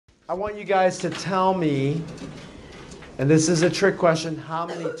I want you guys to tell me, and this is a trick question, how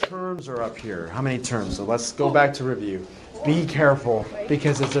many terms are up here? How many terms? So let's go back to review. Be careful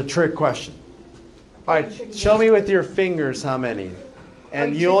because it's a trick question. All right, show me with your fingers how many.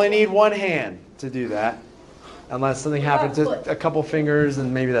 And you only need one hand to do that. Unless something happens to a couple fingers,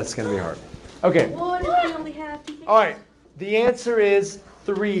 and maybe that's going to be hard. Okay. All right. The answer is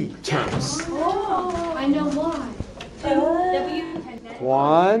 3 terms. Oh, I know why.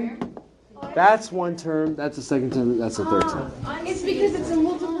 One. That's one term. That's a second term. That's a third term. It's because it's a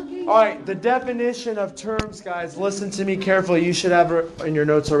multiplication. All right. The definition of terms, guys, listen to me carefully. You should have it in your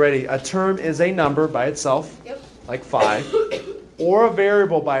notes already. A term is a number by itself, like 5. Or a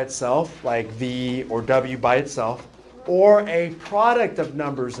variable by itself, like v or w by itself, or a product of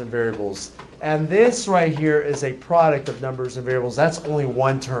numbers and variables. And this right here is a product of numbers and variables. That's only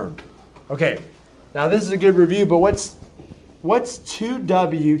one term. Okay, now this is a good review, but what's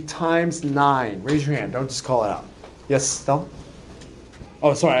 2w times 9? Raise your hand. Don't just call it out. Yes, Stella?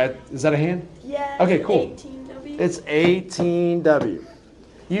 Oh, sorry. Is that a hand? Yeah. Okay, cool. 18W. It's 18w.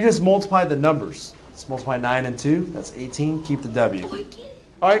 You just multiply the numbers. Let's multiply 9 and 2. That's 18. Keep the w.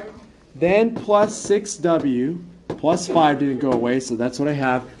 All right. Then plus 6w plus 5 didn't go away, so that's what I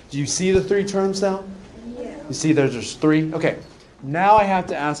have. Do you see the 3 terms now? Yeah. You see there's just 3? Okay. Now I have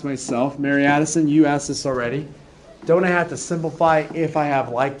to ask myself, Mary Addison, you asked this already. Don't I have to simplify if I have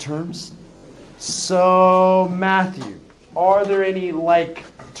like terms? So, Matthew, are there any like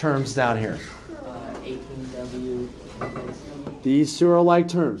terms down here? 18w. These 2 are like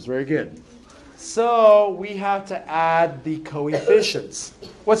terms. Very good. So we have to add the coefficients.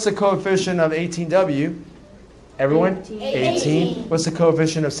 What's the coefficient of 18w? Everyone? 18. What's the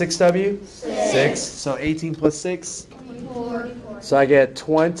coefficient of 6w? 6. So 18 plus 6? 24. So I get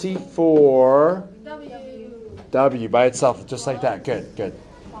 24 w by itself, just like that. Good, good.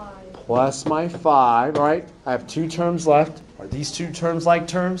 Plus my 5. All right, I have 2 terms left. Are these 2 terms like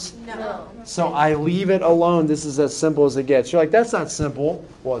terms? No. So I leave it alone. This is as simple as it gets. You're like, that's not simple.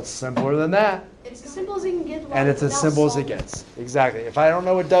 Well, it's simpler than that. It's as simple as it can get. And it's as simple as it gets. Exactly. If I don't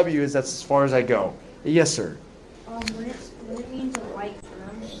know what W is, that's as far as I go. Yes, sir. When it means a like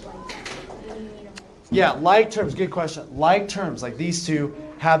term, like you mean Yeah, like terms. Good question. Like terms, like these 2,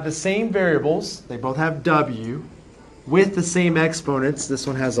 have the same variables. They both have W with the same exponents. This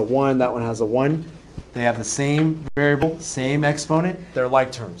one has a 1. That one has a 1. They have the same variable, same exponent. They're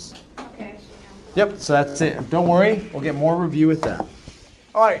like terms. Okay. Yep, so that's it. Don't worry. We'll get more review with that.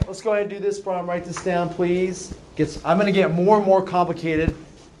 All right, let's go ahead and do this problem. Write this down, please. I'm going to get more and more complicated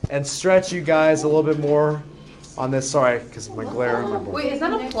and stretch you guys a little bit more on this. Sorry, because of my glare on my board. Wait, is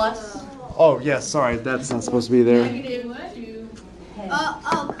that a plus? Oh, yes, sorry. That's not supposed to be there.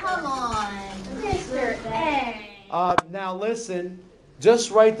 Oh, come on. Mr. A. Now, listen.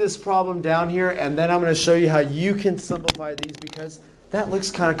 Just write this problem down here, and then I'm going to show you how you can simplify these because that looks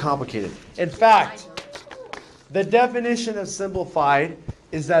kind of complicated. In fact, the definition of simplified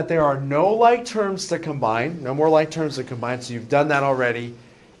is that there are no like terms to combine, no more like terms to combine, so you've done that already,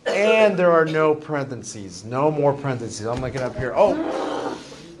 and there are no parentheses, no more parentheses. I'm looking up here. Oh,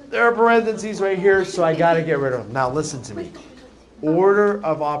 there are parentheses right here, so I got to get rid of them. Now listen to me. Order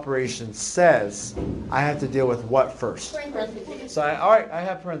of operations says I have to deal with what first? So, all right, I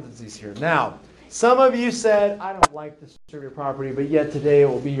have parentheses here. Now, some of you said, I don't like this distributed property, but yet today it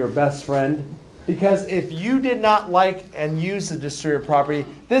will be your best friend. Because if you did not like and use the distributed property,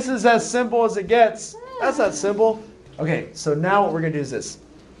 this is as simple as it gets. That's not simple. Okay, so now what we're going to do is this.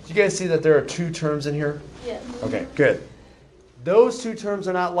 Do you guys see that there are 2 terms in here? Yes. Okay, good. Those 2 terms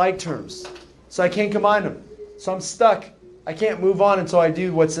are not like terms, so I can't combine them. So I'm stuck. I can't move on until I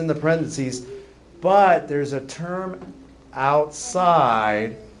do what's in the parentheses. But there's a term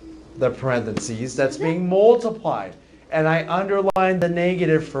outside the parentheses that's being multiplied. And I underlined the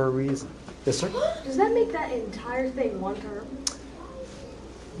negative for a reason. Yes, sir? Does that make that entire thing one term?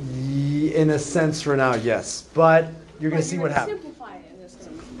 In a sense for now, yes. But you're going to see what happens. Simplify it and just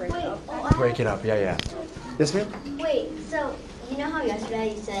break it Wait, up. Break it up, yeah. Yes, ma'am? Wait, so you know how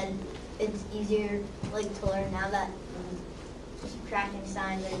yesterday you said it's easier like to learn now that subtracting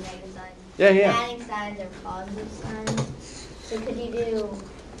signs are negative signs? Yeah. Adding signs are positive signs. So could you do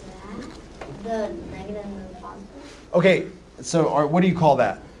that? The negative and the positive? Okay, so what do you call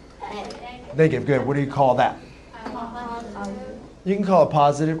that? Negative, good. What do you call that? You can call it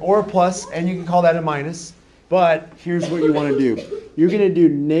positive or a plus, and you can call that a minus. But here's what you want to do. You're going to do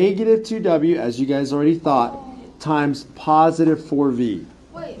negative 2w, as you guys already thought, times positive 4v.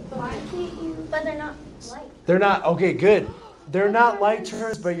 Wait, but why can't you? But they're not like. They're not, okay, good. They're not like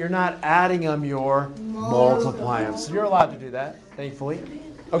terms, but you're not adding them, you're multiplying them. So you're allowed to do that, thankfully.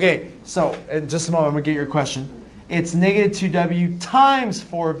 Okay, so in just a moment, I'm going to get your question. It's negative 2w times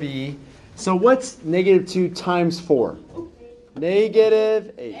 4v. So what's negative 2 times 4?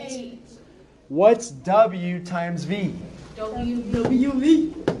 Negative 8. What's w times v?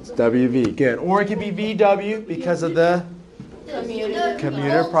 WV. It's wv. Good. Or it could be vw because of the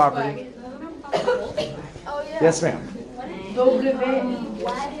commuter property. Oh yeah. Yes, ma'am.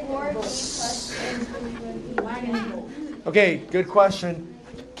 Okay, good question.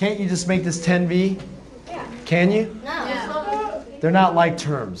 Can't you just make this 10v? Yeah. Can you? No. They're not like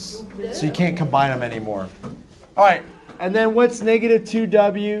terms, so you can't combine them anymore. All right, and then what's negative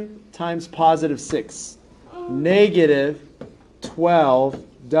 2w times positive 6? Negative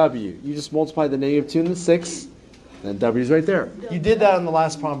 12w. You just multiply the negative 2 and the 6, and w's right there. You did that on the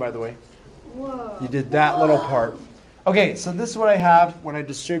last problem, by the way. Whoa. You did that little part. Okay, so this is what I have when I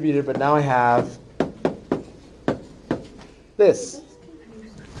distributed, but now I have this.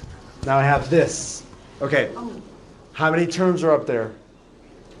 Now I have this. Okay. How many terms are up there?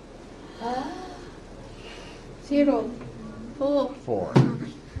 0. 4. 4.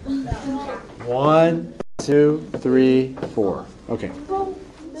 1, 2, 3, 4. Okay.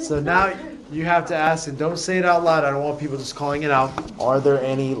 So now you have to ask, and don't say it out loud. I don't want people just calling it out. Are there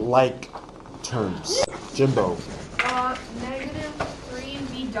any like terms? Jimbo. Negative 3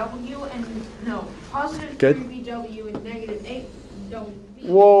 VW and no, positive Good. 3 VW and negative 8 WV.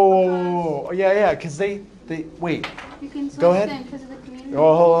 Whoa. Yeah, because they wait. You can switch Go ahead. them because of the community.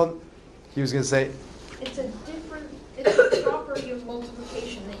 Oh, hold on. He was going to say, It's a property of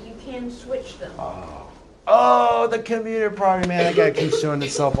multiplication that you can switch them. oh, the commuter property, man. That guy keeps showing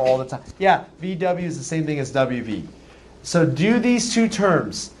itself all the time. Yeah, VW is the same thing as WV. So do these two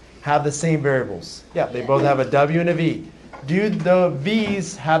terms have the same variables? Yeah, they both have a W and a V. Do the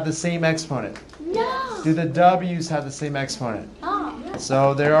V's have the same exponent? No. Do the W's have the same exponent? Oh.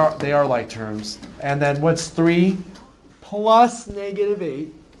 So they are like terms. And then what's 3 plus negative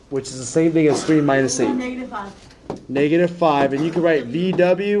 8, which is the same thing as 3 minus 8? Negative 5. Negative 5. And you can write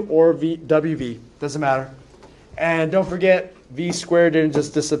VW or WV. Doesn't matter. And don't forget, V squared didn't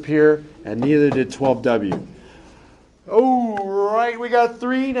just disappear, and neither did 12W. Oh, right. We got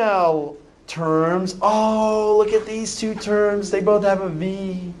 3 now terms. Oh, look at these two terms. They both have a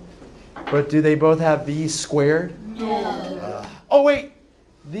V. But do they both have V squared? Oh, wait.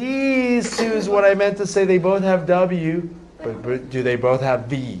 These two is what I meant to say. They both have W. But do they both have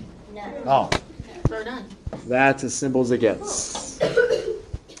V? No. Oh, We're done. that's as simple as it gets.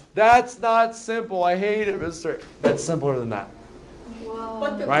 That's not simple. I hate it, mister. That's simpler than that.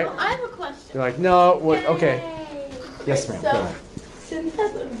 Whoa. Right? I have a question. You're like, no, what? Okay. Yes, ma'am. Go So, ahead. since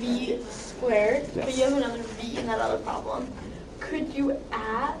that's a v squared, but Yes. you have another v in that other problem, could you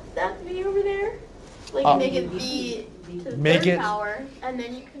add that v over there? Like make it v to the Make third it- power, and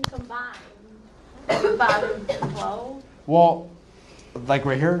then you can combine 5 and 12. Well, like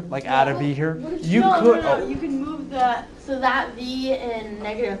right here, like add a V here. You no, could. No, you can move that, so that v in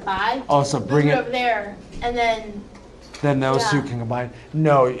negative 5, Oh, so bring move it it. over there, and then, Then those two Yeah. can combine.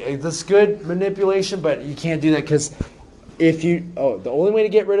 No, that's good manipulation, but you can't do that because if you. Oh, the only way to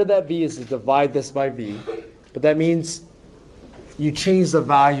get rid of that V is to divide this by V, but that means you change the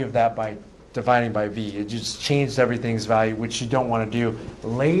value of that by dividing by V. It just changed everything's value, which you don't want to do.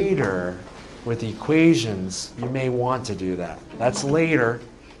 Later, with equations, you may want to do that. That's later,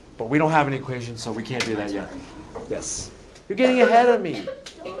 but we don't have an equation, so we can't do that yet. Yes. You're getting ahead of me.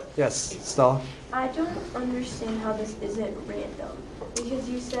 Yes, Stella? I don't understand how this isn't random, because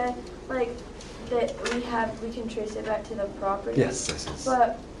you said like that we can trace it back to the property. Yes.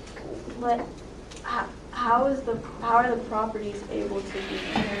 But how are the properties able to be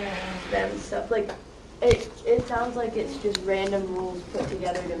themselves? Like it sounds like it's just random rules put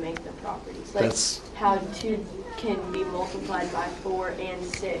together to make the properties. Like That's- how 2 can be multiplied by 4 and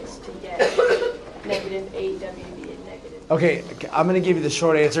 6 to get negative 8WV and negative. Okay, I'm going to give you the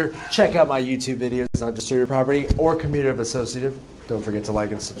short answer. Check out my YouTube videos on distributed property or commutative associative. Don't forget to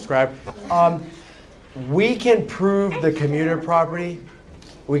like and subscribe. We can prove the commutative property.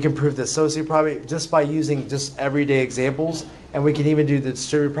 We can prove the associative property just by using just everyday examples. And we can even do the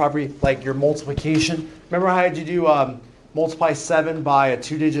distributed property, like your multiplication. Remember how did you do multiply 7 by a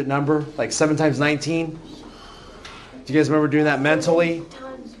 2-digit number, like 7 times 19? Do you guys remember doing that mentally?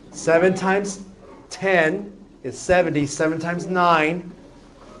 7 times 10 is 70. 7 times 9,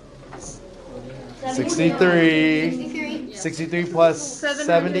 63. 63 plus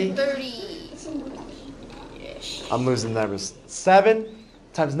 70. 30. I'm losing numbers. 7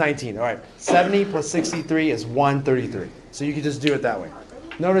 times 19. All right. 70 plus 63 is 133. So you can just do it that way.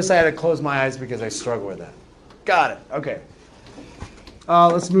 Notice I had to close my eyes because I struggle with that. Got it. Okay.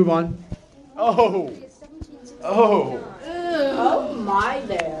 Let's move on. Oh. Oh. Oh my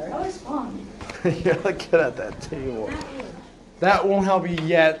there. That was fun. You're looking at that table. That won't help you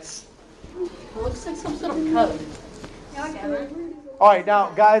yet. Looks like some sort of code. All right, now,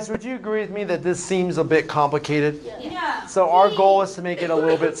 guys, would you agree with me that this seems a bit complicated? Yeah. So our goal is to make it a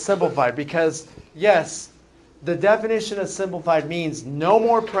little bit simplified because, yes, the definition of simplified means no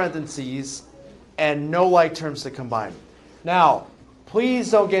more parentheses and no like terms to combine. Now,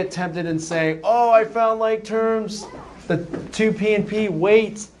 please don't get tempted and say, oh, I found like terms, the 2P and P.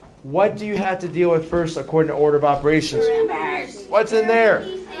 Wait, what do you have to deal with first according to order of operations? What's in there?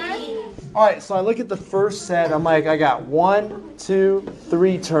 All right, so I look at the first set. I'm like, I got 1, 2,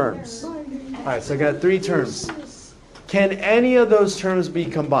 3 terms. All right, so I got 3 terms. Can any of those terms be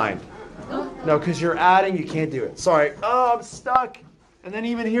combined? No, because you're adding, you can't do it. Sorry. Oh, I'm stuck. And then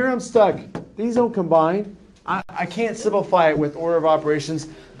even here I'm stuck. These don't combine. I can't simplify it with order of operations,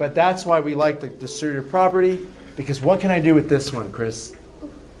 but that's why we like the distributive property, because what can I do with this one, Chris?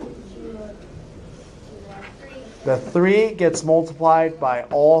 The 3 gets multiplied by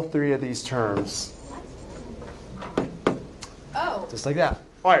all 3 of these terms. Oh. Just like that.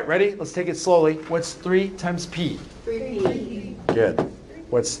 All right, ready? Let's take it slowly. What's 3 times P? 3P. Good.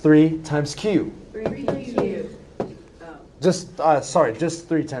 What's 3 times Q? 3Q. Just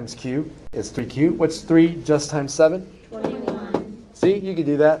 3 times Q is 3Q. What's 3 just times 7? 21. See, you can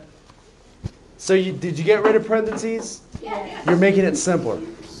do that. So did you get rid of parentheses? Yeah. You're making it simpler.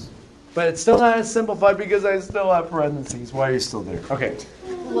 But it's still not as simplified because I still have parentheses. Why are you still there? Okay.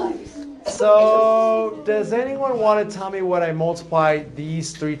 So does anyone want to tell me what I multiply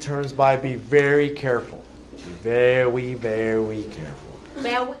these 3 terms by? Be very careful. Be very, very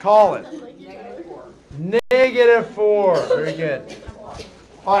careful. Call it. -4. Very good.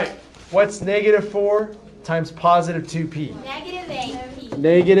 All right. What's -4 times positive 2P?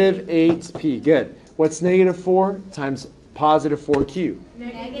 Negative 8. -8P. Good. What's -4 times positive 4Q?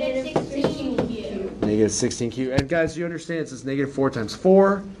 Negative 16Q. -16Q. And guys, you understand it's -4 times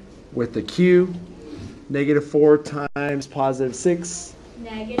 4 with the Q. -4 times positive 6.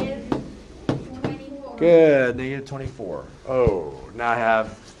 Negative 24. Good. -24. Oh, now I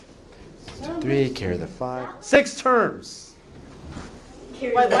have 3, carry the 5. 6 terms.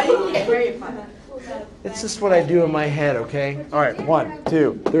 Why didn't you carry it 5? It's just what I do in my head, okay? All right. 1,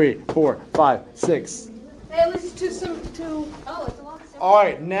 2, 3, 4, 5, 6. It was too Oh, it's a lot simpler. All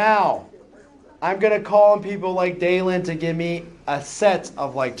right, now I'm going to call on people like Dalen to give me a set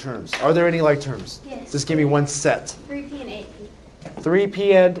of like terms. Are there any like terms? Yes. Just give me one set. 3P and 8P.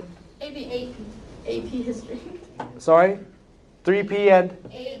 3P and, AB AP history. sorry? 3P and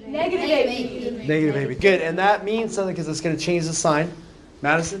Negative AB. negative AB. Good, and that means something because it's going to change the sign.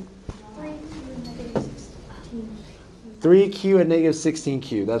 Madison? 3Q and negative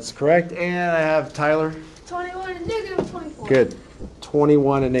 16Q. That's correct. And I have Tyler. 21 and negative 24. Good.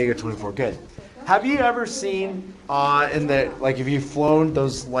 21 and negative 24. Good. Have you ever seen in the, like, if you've flown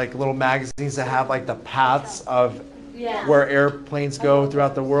those like little magazines that have like the paths of Yeah. where airplanes go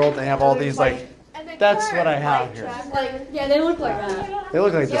throughout the world? They have all these like, And they that's carry what I light have here. tracks. Like, yeah, they look like that. They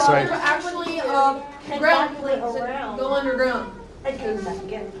look like this, They're right? actually ground plates that go underground.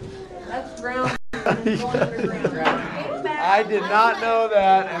 That's ground. Go underground. I did not know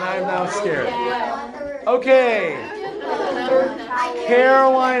that, and I'm now scared. Okay.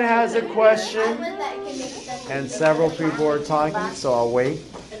 Caroline has a question, and several people are talking, so I'll wait.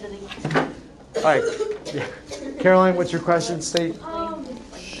 All right. Yeah. Caroline, what's your question? State. How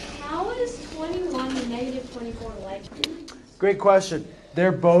is 21 and negative 24 like? Great question.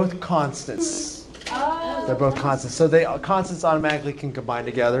 They're both constants. They're both constants. So constants automatically can combine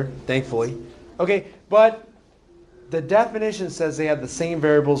together, thankfully. Okay, but the definition says they have the same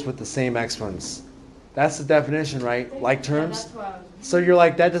variables with the same exponents. That's the definition, right? Like terms. So you're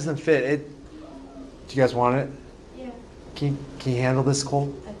like, that doesn't fit. Do you guys want it? Yeah. Can you handle this,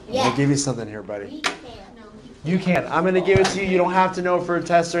 Cole? Yeah. I'll give you something here, buddy. We can. You can. I'm going to give it to you. You don't have to know for a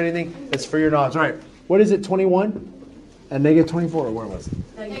test or anything. It's for your knowledge. All right. What is it, 21 and negative 24? Or where was it?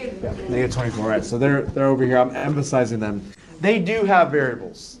 Yeah, negative 24. All right. So they're over here. I'm emphasizing them. They do have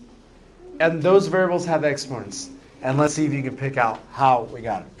variables. And those variables have exponents. And let's see if you can pick out how we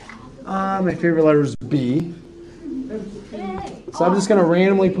got it. My favorite letter is B. So I'm just going to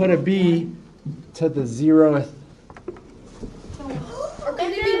randomly put a B to the 0th. Or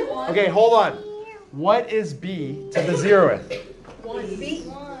could it be 1? Okay, hold on. What is B to the 0th?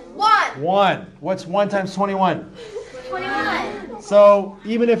 1. What's 1 times 21? 21. So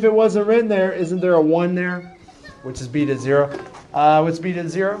even if it wasn't written there, isn't there a 1 there? Which is B to 0. What's B to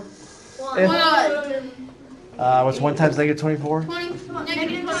 0? If- What's 1 times negative 24?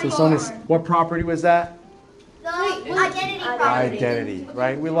 So Sonia's, what property was that? The identity property. Identity,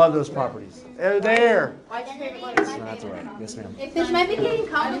 right? We love those properties. They're there. Identity. That's all right. Yes, ma'am. This might be getting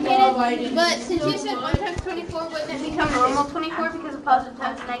complicated, but since you said 1 times 24, wouldn't it become normal 24 because of positive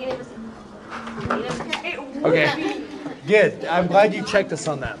times negative is negative? Okay, good. I'm glad you checked us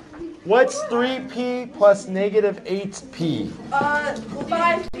on that. What's 3p plus negative 8p?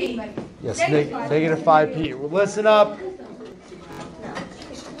 5p. Yes, negative 5p. Well, listen up.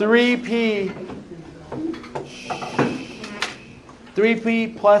 3p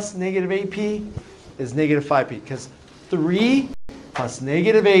plus negative 8p is negative 5p because 3 plus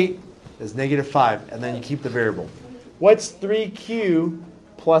negative 8 is negative 5, and then you keep the variable. What's 3q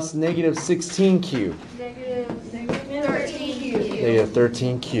plus negative 16q? Negative 13q. Negative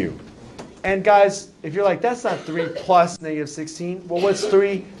 13q. And guys, if you're like, that's not 3 plus negative 16, well, what's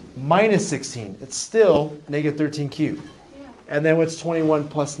 3 minus 16? It's still negative 13q. And then what's 21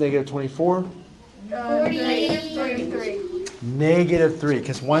 plus negative 24? Negative 33. Negative 3,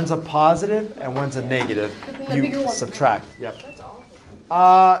 because one's a positive and one's a negative. You subtract. Yep.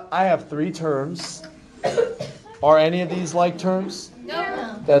 I have 3 terms. Are any of these like terms?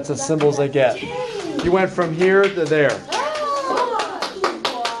 No. That's as simple as I get. You went from here to there.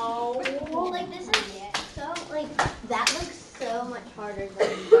 Like this is so that looks so much harder than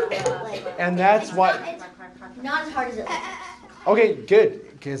And that's why. It's not as hard as it looks. Okay, good.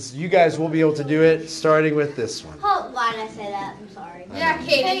 Because you guys will be able to do it starting with this one. Oh, why did I say that? I'm sorry. Yeah,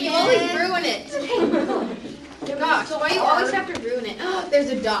 Katie, you always ruin it. Gosh, why do you always have to ruin it? There's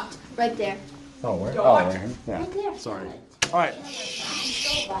a dot right there. Oh, where? Oh, right here. Yeah. Right there. Sorry. All right.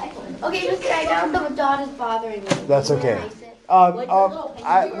 Okay, Mr. I don't know the dot is bothering me. That's okay.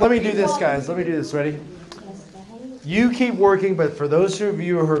 Let me do this, guys. Let me do this. Ready? You keep working, but for those of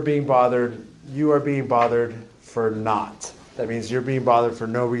you who are being bothered, you are being bothered for naught. That means you're being bothered for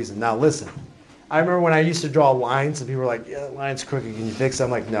no reason. Now listen, I remember when I used to draw lines and people were like, yeah, that line's crooked, can you fix it? I'm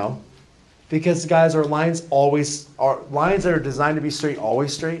like, no. Because guys, are lines that are designed to be straight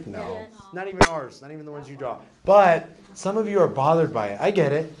always straight? No. Not even ours, not even the ones you draw. But some of you are bothered by it. I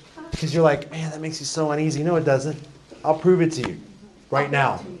get it. Because you're like, man, that makes you so uneasy. No, it doesn't. I'll prove it to you right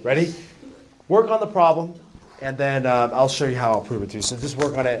now. Ready? Work on the problem, and then I'll show you how I'll prove it to you. So just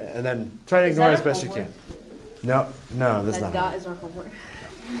work on it, and then try to ignore it as best you can. No, that's not. Dot is our homework.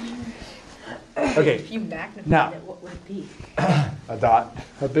 Okay. If you magnified Now. it, what would it be? A dot,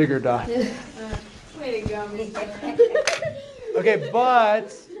 a bigger dot. Way to go, Mr. Okay,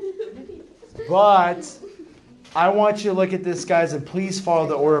 but I want you to look at this, guys, and please follow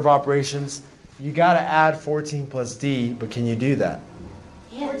the order of operations. You got to add 14 plus D, but can you do that?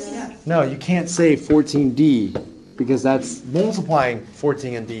 Yes. No, you can't say 14D because that's multiplying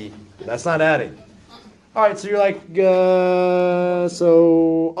 14 and D. That's not adding. All right, so you're like, we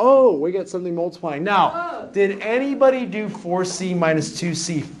got something multiplying. Now, did anybody do 4C minus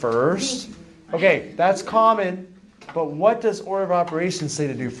 2C first? Okay, that's common, but what does order of operations say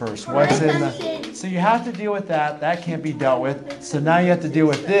to do first? What's in the... So you have to deal with that. That can't be dealt with. So now you have to deal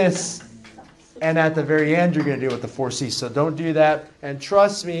with this, and at the very end, you're going to deal with the 4C. So don't do that. And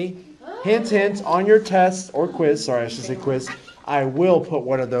trust me, hint, hint, on your test or quiz, sorry, I should say quiz, I will put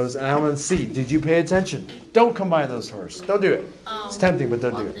one of those, and I'm going to see. Did you pay attention? Don't combine those first. Don't do it. It's tempting, but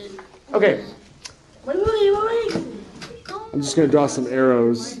don't do it. Okay. I'm just going to draw some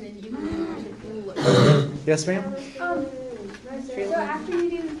arrows. Yes, ma'am? So after you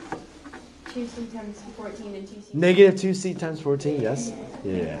do 2C times 14 and 2C. Negative 2C times 14, yes?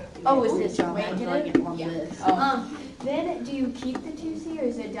 Yeah. Oh, is this negative? Yeah. Then do you keep the 2C or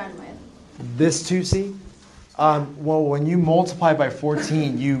is it done with? This 2C? Well, when you multiply by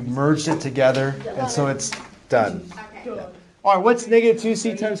 14, you merged it together, and so it's done. Okay. All right, what's negative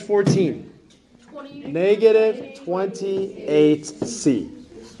 2C times 14? Negative 28C.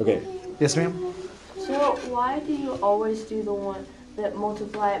 Okay. Yes, ma'am? So why do you always do the one that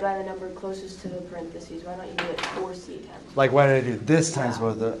multiply it by the number closest to the parentheses? Why don't you do it 4C times? Like, why did I do this times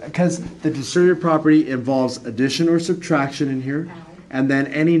both? Because the distributive property involves addition or subtraction in here, and then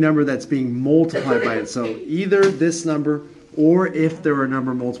any number that's being multiplied by it. So either this number or if there were a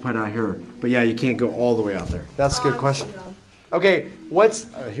number multiplied out here. But yeah, you can't go all the way out there. That's a good question. Okay,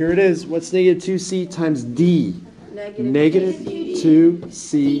 here it is. What's negative 2C times D? Negative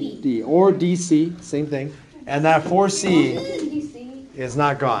 2CD. Or DC, same thing. And that 4C is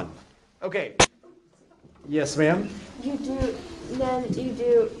not gone. Okay. Yes, ma'am? You do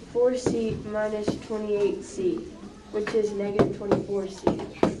 4C minus 28C, which is negative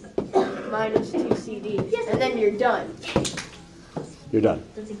 24C, minus 2CD, and then you're done. You're done.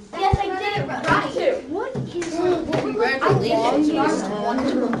 Yes, I did it right. What is Congratulations.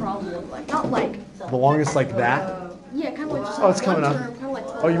 long-term problem look like? Not like, The longest like that? yeah, kind of like just Oh, it's coming up. long-term, kind of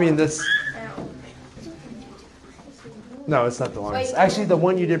like. Oh, you mean this? No, it's not the longest. Actually, the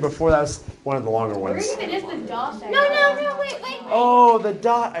one you did before, that was one of the longer ones. No, wait. Oh, the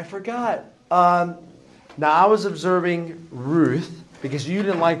dot. I forgot. Now, I was observing Ruth because you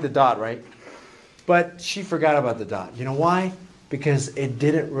didn't like the dot, right? But she forgot about the dot. You know why? Because it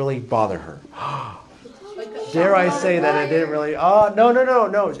didn't really bother her. Dare I say that it didn't really? Oh,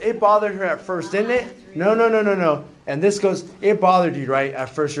 no. It bothered her at first, didn't it? No. And this goes, it bothered you, right? At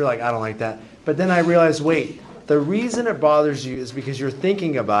first, you're like, I don't like that. But then I realized, wait, the reason it bothers you is because you're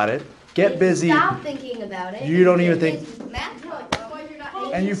thinking about it. Get busy. Stop thinking about it. You don't even think. It's math.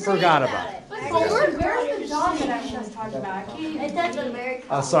 And you forgot about it. Where's the dog that I just talked about? It does a very.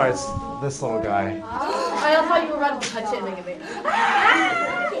 Oh, sorry, it's this little guy. I thought you were about to touch it and make it big.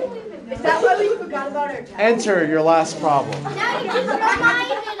 Is that why we forgot about our test? Enter your last problem. Now you just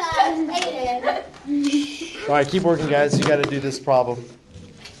reminded us, Aiden. All right, keep working, guys. You got to do this problem.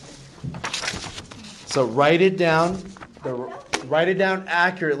 So write it down. Write it down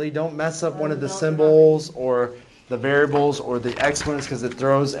accurately. Don't mess up one of the symbols or the variables or the exponents because it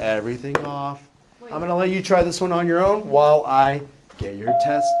throws everything off. I'm going to let you try this one on your own while I get your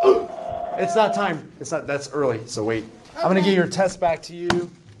test. It's not time. It's not. That's early. So wait. I'm going to get your test back to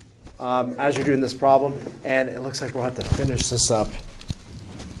you as you're doing this problem. And it looks like we'll have to finish this up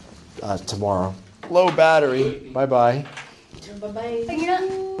tomorrow. Low battery. Bye-bye.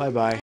 Bye-bye. Bye-bye.